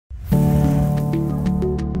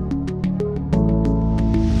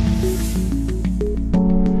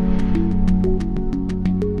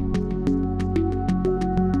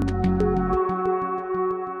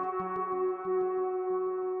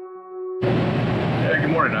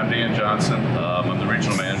good morning. I'm Dan Johnson. I'm the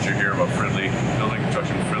regional manager here of Fridley Building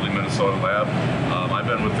Construction, Fridley, Minnesota lab. I've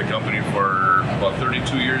been with the company for about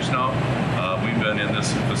 32 years now. We've been in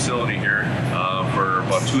this facility here for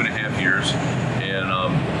about 2.5 years. And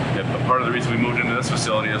part of the reason we moved into this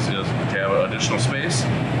facility is to have additional space.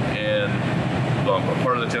 And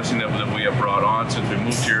part of the testing that we have brought on since we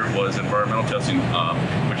moved here was environmental testing,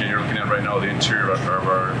 which you're looking at right now, the interior of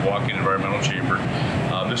our walk-in environmental chamber.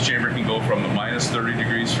 This chamber can go from minus 30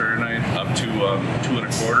 degrees Fahrenheit up to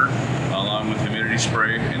 2.25, along with humidity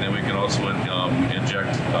spray, and then we can also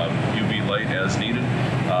inject UV light as needed.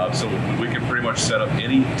 So we can pretty much set up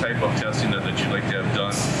any type of testing that you'd like to have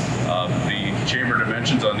done. The chamber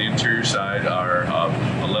dimensions on the interior side are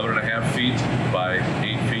 11.5 feet by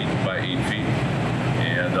 8 feet by 8 feet.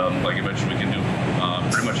 And like I mentioned, we can do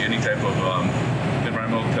pretty much any type of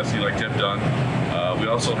environmental testing you'd like to have done. We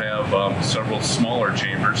also have several smaller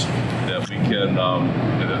chambers that we can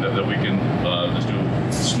just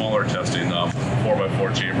do smaller testing,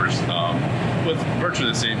 4x4 chambers with virtually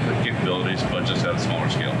the same capabilities, but just at a smaller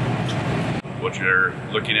scale. What you're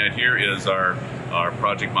looking at here is our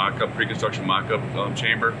project MockUp, pre-construction MockUp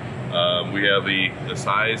chamber. We have the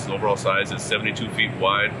size, the overall size is 72 feet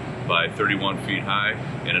wide by 31 feet high,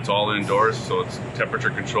 and it's all indoors, so it's temperature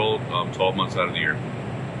controlled 12 months out of the year.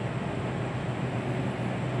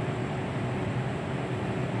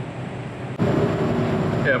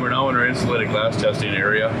 Yeah, we're now in our insulated glass testing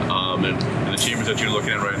area, and the chambers that you're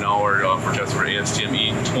looking at right now are for testing for ASTM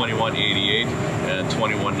E2188 and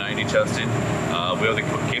 2190 testing. We have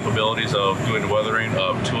the capabilities of doing the weathering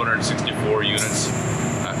of 264 units,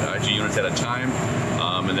 IG units at a time,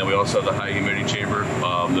 and then we also have the high humidity chamber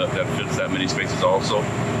that fits that many spaces also.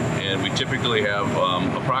 And we typically have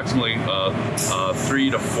approximately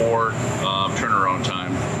 3 to 4 turnaround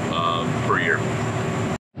time per year.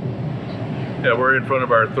 Yeah, we're in front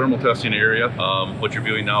of our thermal testing area. What you're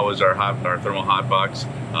viewing now is our thermal hot box.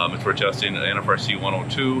 It's for testing NFRC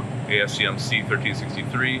 102, ASTM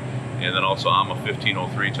C1363, and then also AMA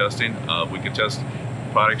 1503 testing. We can test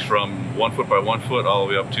products from 1 foot by 1 foot all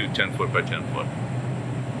the way up to 10 foot by 10 foot.